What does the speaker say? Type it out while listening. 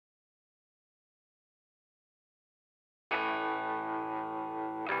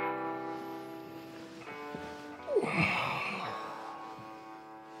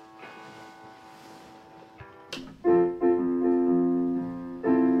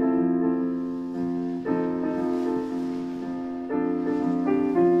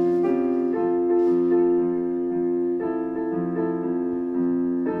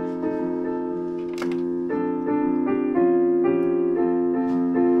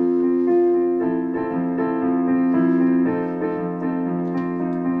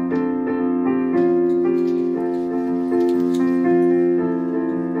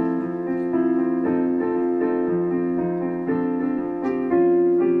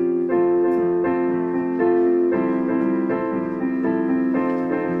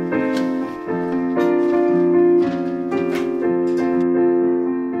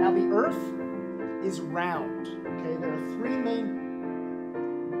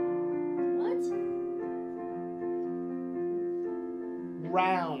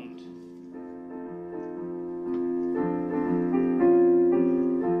round.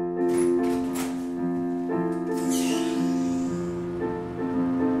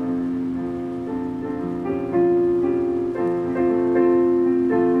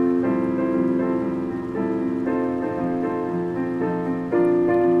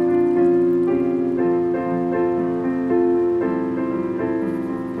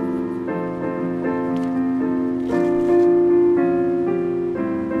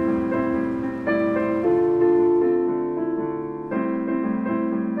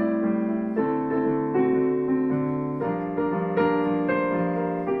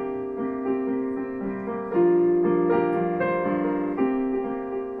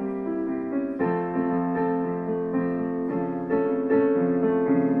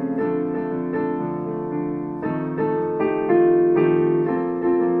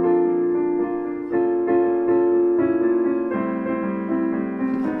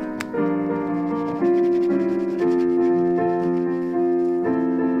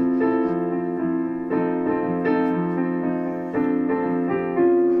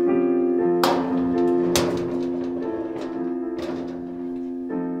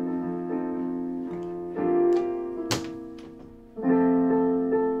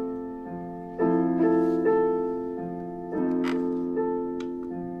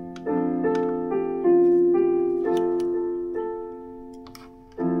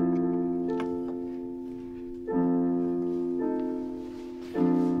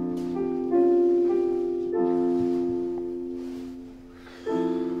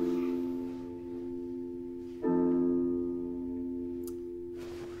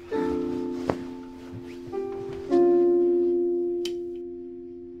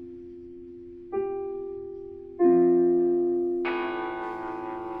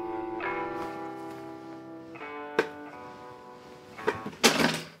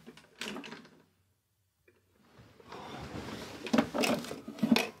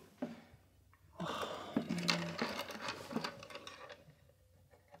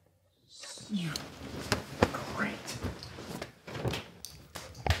 Great.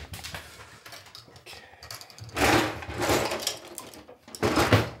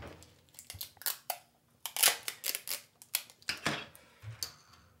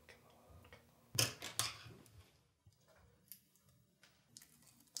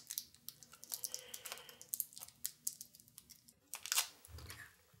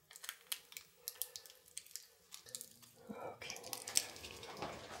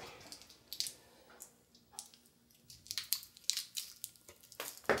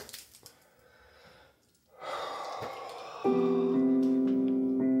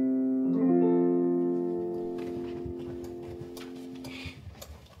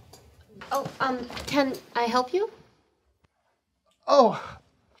 Can I help you? Oh,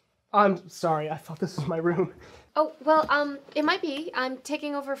 I'm sorry. I thought this was my room. Oh, well, it might be. I'm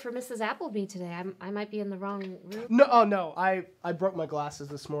taking over for Mrs. Appleby today. I might be in the wrong room. No, oh no. I broke my glasses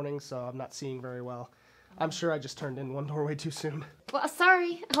this morning, so I'm not seeing very well. I'm sure I just turned in one doorway too soon. Well,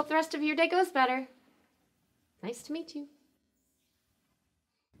 sorry. I hope the rest of your day goes better. Nice to meet you.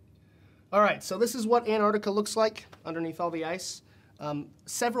 All right, so this is what Antarctica looks like underneath all the ice.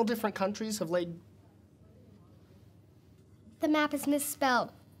 Several different countries have laid... The map is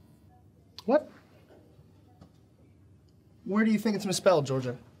misspelled. What? Where do you think it's misspelled,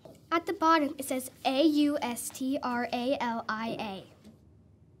 Georgia? At the bottom, it says Australia.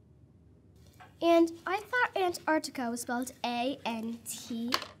 And I thought Antarctica was spelled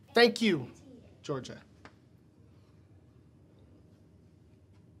A-N-T. Thank you, Georgia.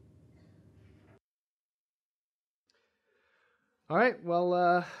 All right,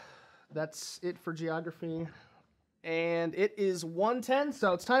 well, that's it for geography. And it is 1:10,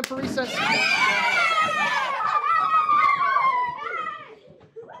 so it's time for recess.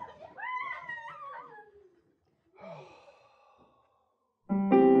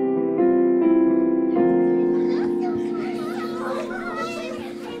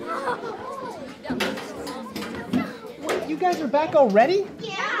 What, you guys are back already?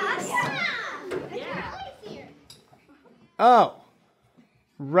 Yes! Yeah. Oh,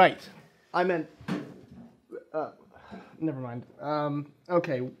 right. I meant... never mind.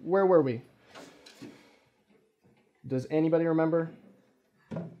 Okay, where were we? Does anybody remember?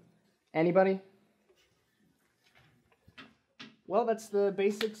 Anybody? Well, that's the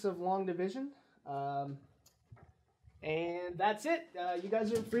basics of long division. And that's it. You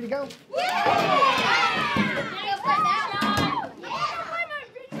guys are free to go.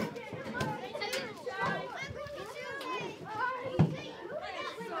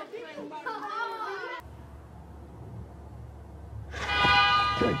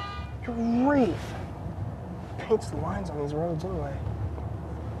 Good grief. Paints the lines on these roads anyway.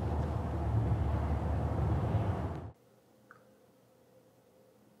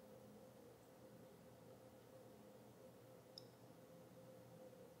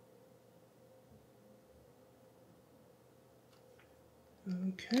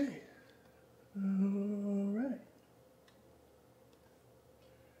 Okay. All right.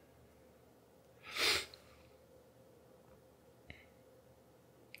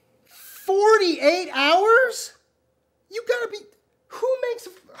 "48 hours? You gotta be... Who makes...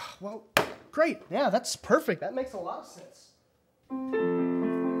 Well, great. Yeah, that's perfect. That makes a lot of sense.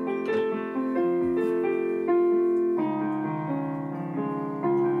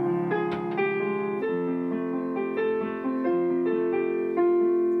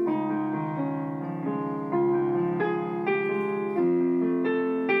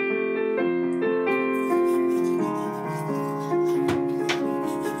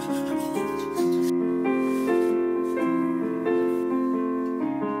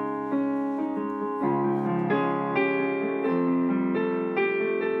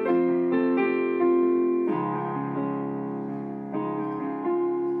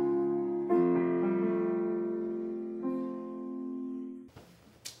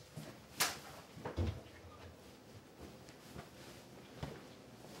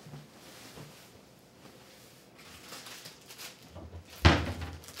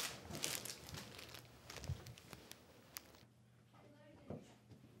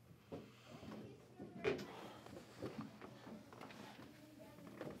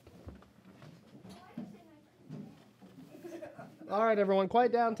 All right, everyone,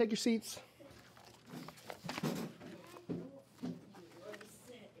 quiet down. Take your seats.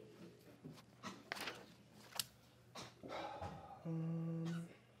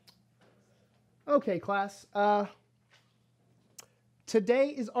 Okay, class. Today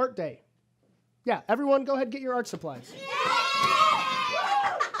is art day. Yeah, everyone go ahead and get your art supplies.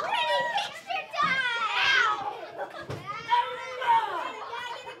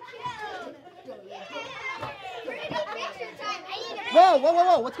 Whoa, whoa, whoa,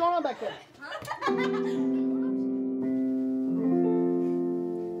 whoa, what's going on back there?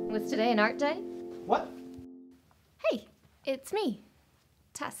 Was today an art day? What? Hey, it's me,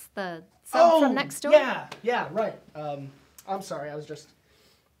 Tess, the sub from next door. Yeah, right. I'm sorry, I was just,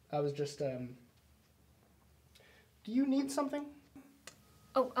 do you need something?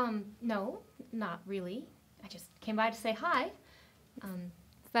 Oh, no, not really. I just came by to say hi.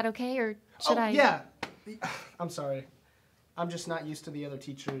 Is that okay, or should I? Yeah. I'm sorry. I'm just not used to the other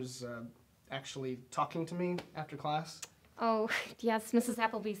teachers actually talking to me after class. Oh, yes, Mrs.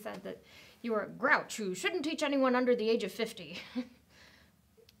 Appleby said that you were a grouch who shouldn't teach anyone under the age of 50.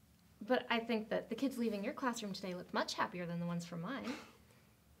 But I think that the kids leaving your classroom today looked much happier than the ones from mine.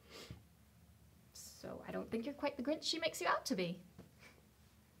 So I don't think you're quite the Grinch she makes you out to be.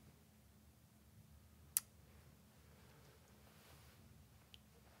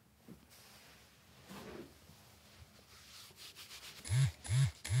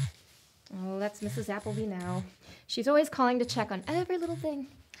 Oh, that's Mrs. Appleby now. She's always calling to check on every little thing.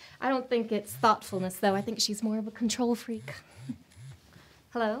 I don't think it's thoughtfulness, though. I think she's more of a control freak.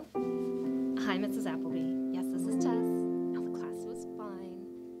 Hello? Hi, Mrs. Appleby. Yes, this is Tess. Oh, the class was fine.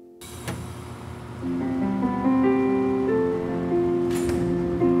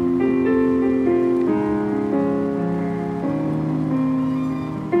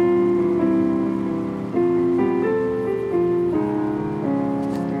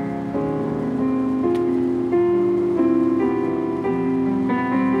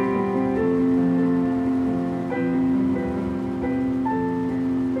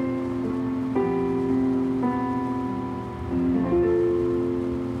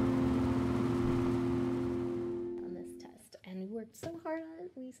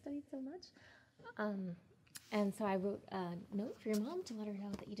 We studied so much. And so I wrote a note for your mom to let her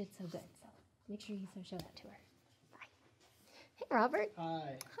know that you did so good. So make sure you show that to her. Bye. Hey, Robert.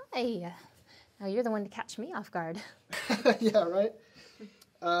 Hi. Hi. Now you're the one to catch me off guard. Yeah, right?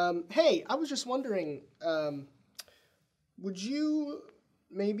 Hey, I was just wondering, would you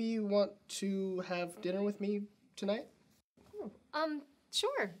maybe want to have dinner with me tonight?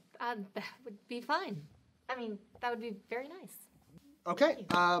 Sure. That would be fine. I mean, that would be very nice. Okay.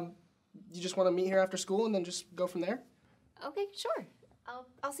 You just want to meet here after school and then just go from there? Okay, sure.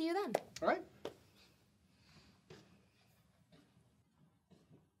 I'll see you then. All right.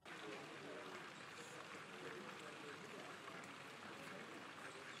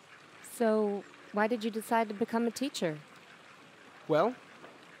 So, why did you decide to become a teacher? Well,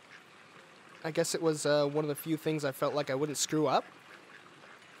 I guess it was one of the few things I felt like I wouldn't screw up.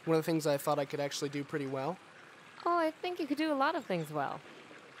 One of the things I thought I could actually do pretty well. Oh, I think you could do a lot of things well.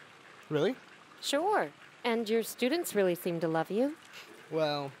 Really? Sure. And your students really seem to love you.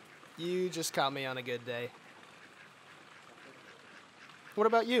 Well, you just caught me on a good day. What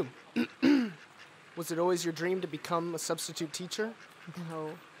about you? Was it always your dream to become a substitute teacher?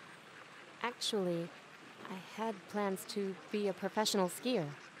 No. Actually, I had plans to be a professional skier.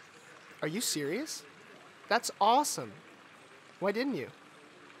 Are you serious? That's awesome. Why didn't you?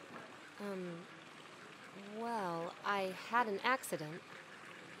 Well, I had an accident,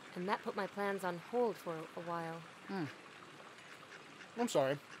 and that put my plans on hold for a while. I'm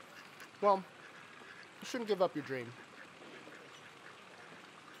sorry. Well, you shouldn't give up your dream.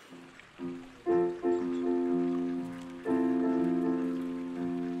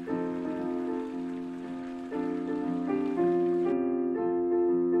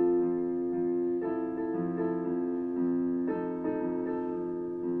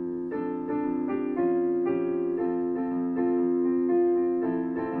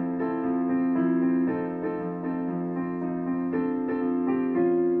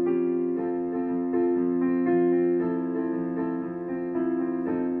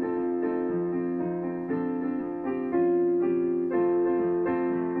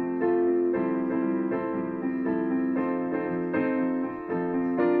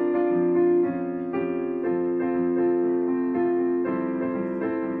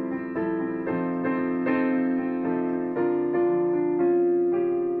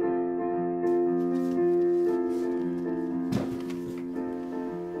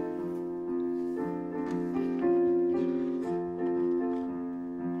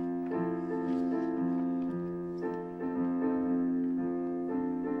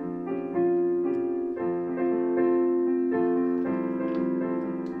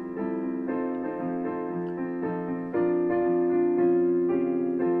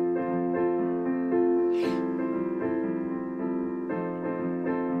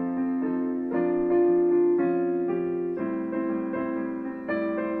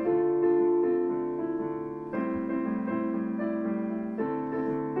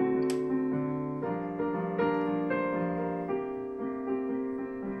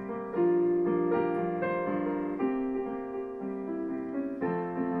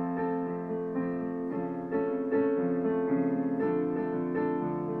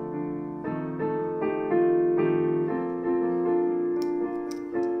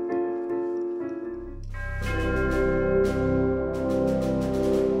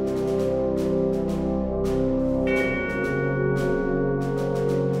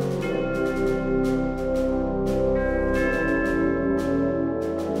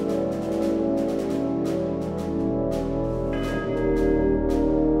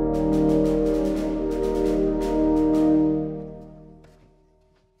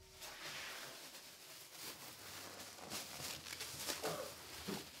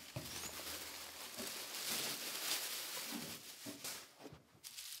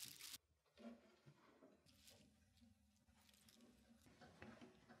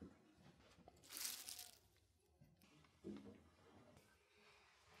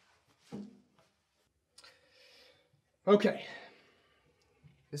 Okay.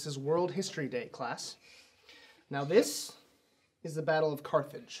 This is World History Day, class. Now this is the Battle of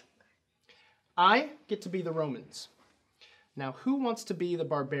Carthage. I get to be the Romans. Now who wants to be the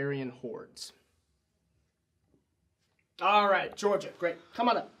barbarian hordes? All right, Georgia, great. Come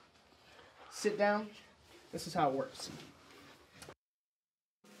on up. Sit down. This is how it works.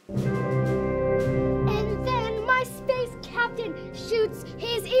 And then my space captain shoots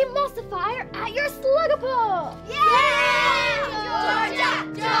his emulsifier at your slugapole! Yeah! Georgia!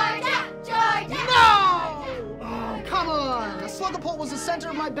 Georgia! Georgia! No! Oh, come on! The slugapole was the center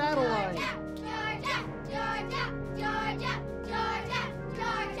of my battle line. Georgia! Georgia! Georgia! Georgia!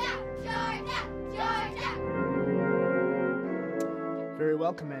 Georgia! Georgia! Georgia! Very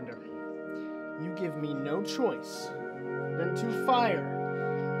well, Commander. You give me no choice than to fire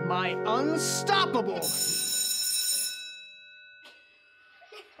my unstoppable...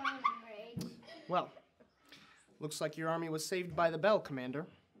 Well, looks like your army was saved by the bell, Commander.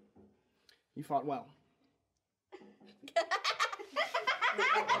 You fought well.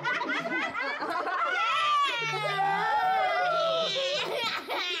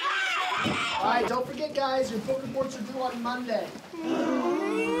 All right, don't forget, guys, your book reports are due on Monday. Who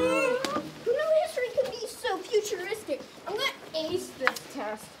knew history could be so futuristic? I'm gonna ace this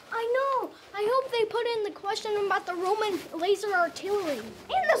test. I know. I hope they put in the question about the Roman laser artillery.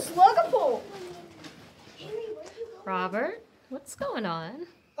 And the slugapole. Robert, what's going on?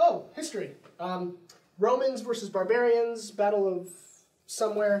 Oh, history. Romans versus barbarians, Battle of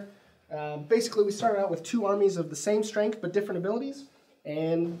somewhere. Basically, we started out with 2 armies of the same strength but different abilities,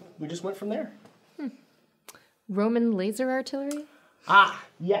 and we just went from there. Roman laser artillery? Ah,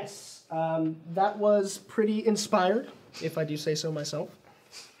 yes. That was pretty inspired, if I do say so myself.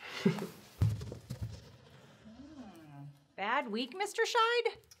 Bad week, Mr.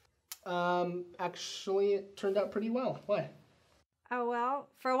 Scheid? Actually, it turned out pretty well. Why? Oh, well,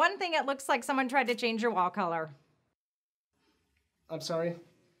 for one thing, it looks like someone tried to change your wall color. I'm sorry?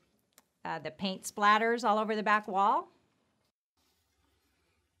 The paint splatters all over the back wall.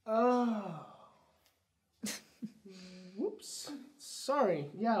 Oh. Whoops. Sorry.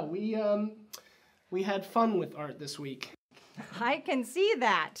 Yeah, we had fun with art this week. I can see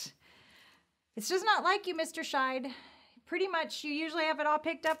that. It's just not like you, Mr. Scheid. Pretty much, you usually have it all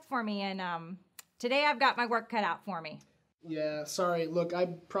picked up for me, and today I've got my work cut out for me. Yeah, sorry. Look, I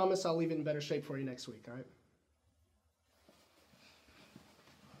promise I'll leave it in better shape for you next week, all right?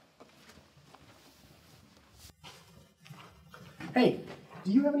 Hey,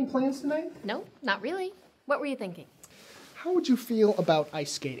 do you have any plans tonight? No, not really. What were you thinking? How would you feel about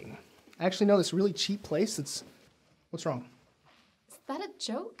ice skating? I actually know this really cheap place that's... What's wrong? Is that a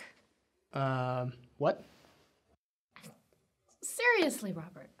joke? What? Seriously,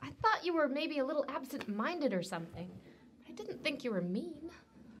 Robert. I thought you were maybe a little absent-minded or something. I didn't think you were mean.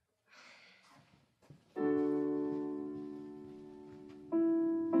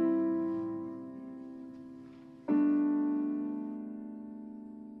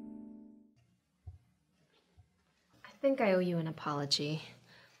 I think I owe you an apology.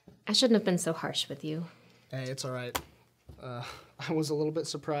 I shouldn't have been so harsh with you. Hey, it's all right. I was a little bit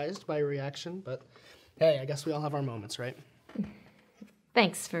surprised by your reaction, but hey, I guess we all have our moments, right?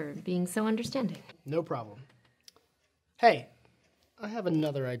 Thanks for being so understanding. No problem. Hey, I have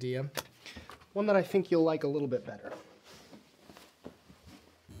another idea. One that I think you'll like a little bit better.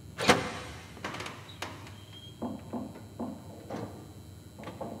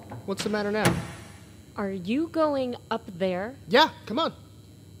 What's the matter now? Are you going up there? Yeah, come on.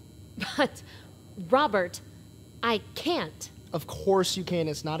 But, Robert, I can't. Of course you can.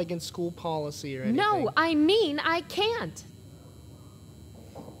 It's not against school policy or anything. No, I mean I can't.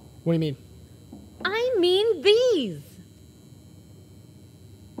 What do you mean? I mean these.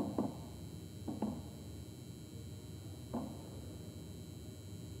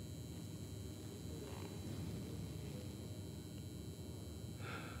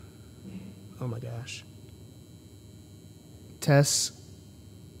 Oh my gosh. Tess,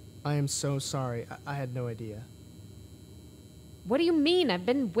 I am so sorry. I had no idea. What do you mean? I've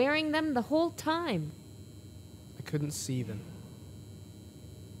been wearing them the whole time. I couldn't see them.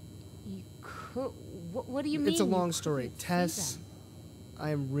 You could... What do you mean? It's a long you story. couldn't see Tess, them? I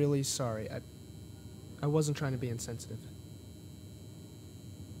am really sorry. I wasn't trying to be insensitive.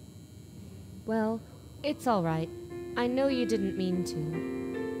 Well, it's all right. I know you didn't mean to.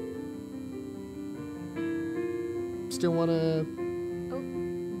 Still wanna... Oh,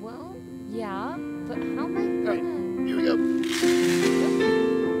 well, yeah, but how am I All right, gonna... here we go.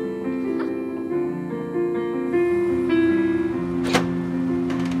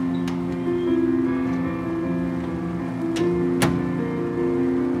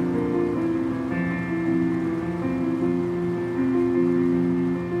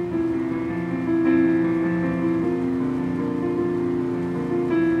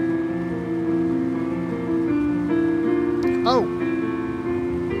 Oh!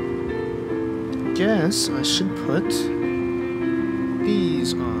 Guess I should put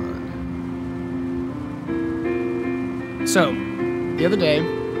these on. So, the other day,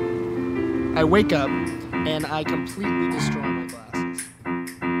 I wake up and I completely destroy my glass.